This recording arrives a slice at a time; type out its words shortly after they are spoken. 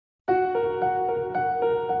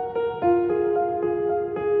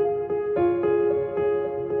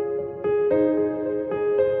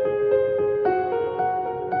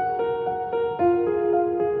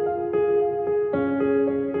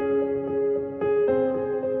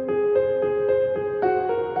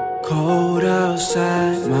Cold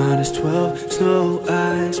outside, -12, snow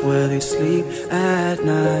eyes, where they sleep at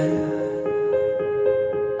night.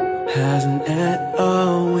 Hasn't ate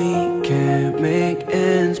all week, can't make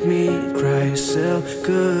ends meet, cry yourself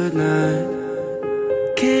goodnight.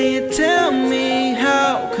 Can you tell me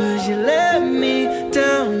how, 'cause you let me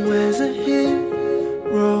down, where's the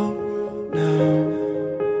hero now?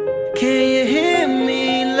 Can you hear me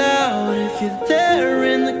loud, if you're there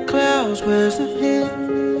in the clouds, where's the hero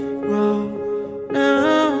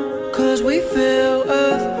now? 'Cause we feel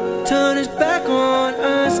Earth turn its back on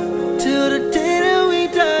us, till the day that we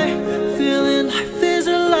die, feeling life is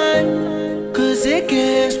a lie. 'Cause it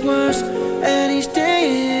gets worse, and each day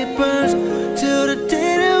it burns, till the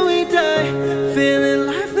day that we die, feeling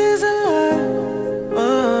life is a lie.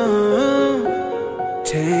 Oh,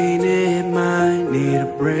 tainted mind, need a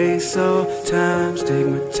brace all time,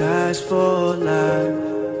 stigmatized for life.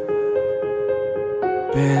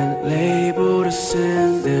 Been labeled a sin,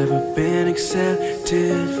 never been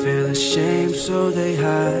accepted, feel ashamed so they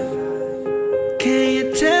hide. Can you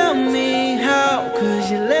tell me how, 'cause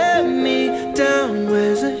you let me down,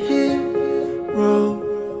 where's the hero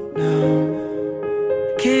now?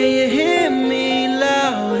 Can you hear me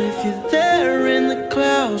loud, if you're there in the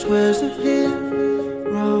clouds, where's the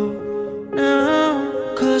hero now?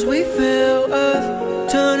 'Cause we feel Earth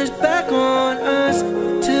turn its back on us,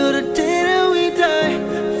 till the day that we die,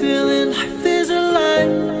 feeling life is a lie.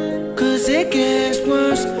 'Cause it gets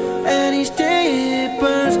worse, and each day it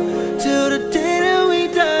burns, till the day that we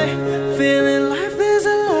die, feeling life is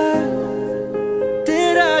a lie.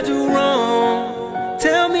 Did I do wrong?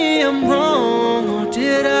 Tell me I'm wrong, or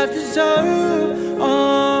did I deserve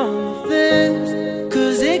all of this?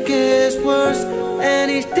 'Cause it gets worse, and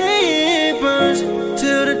each day it burns,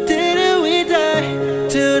 till the day that we die,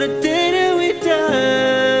 till the day that we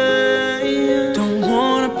die. Don't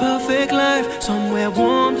want a perfect life, somewhere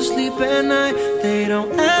warm to sleep at night. They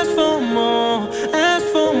don't ask for more, ask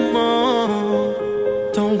for more.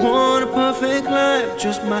 Don't want a perfect life,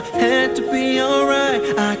 just my head to be alright.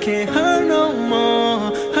 I can't hurt no more,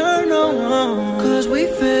 hurt no more. 'Cause we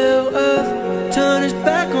feel Earth turn its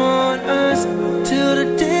back on us, till the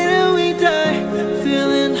day that we die,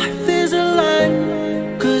 feeling life is a lie.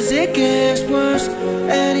 'Cause it gets worse,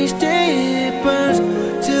 and each day it burns,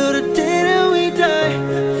 till the day that we die,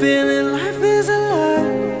 feeling life is a lie.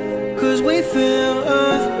 'Cause we feel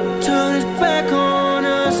Earth turn its back on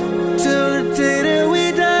us, till the day that we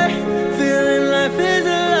die, feeling life is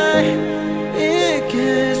a lie. It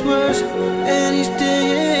gets worse, and each day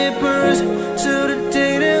it burns,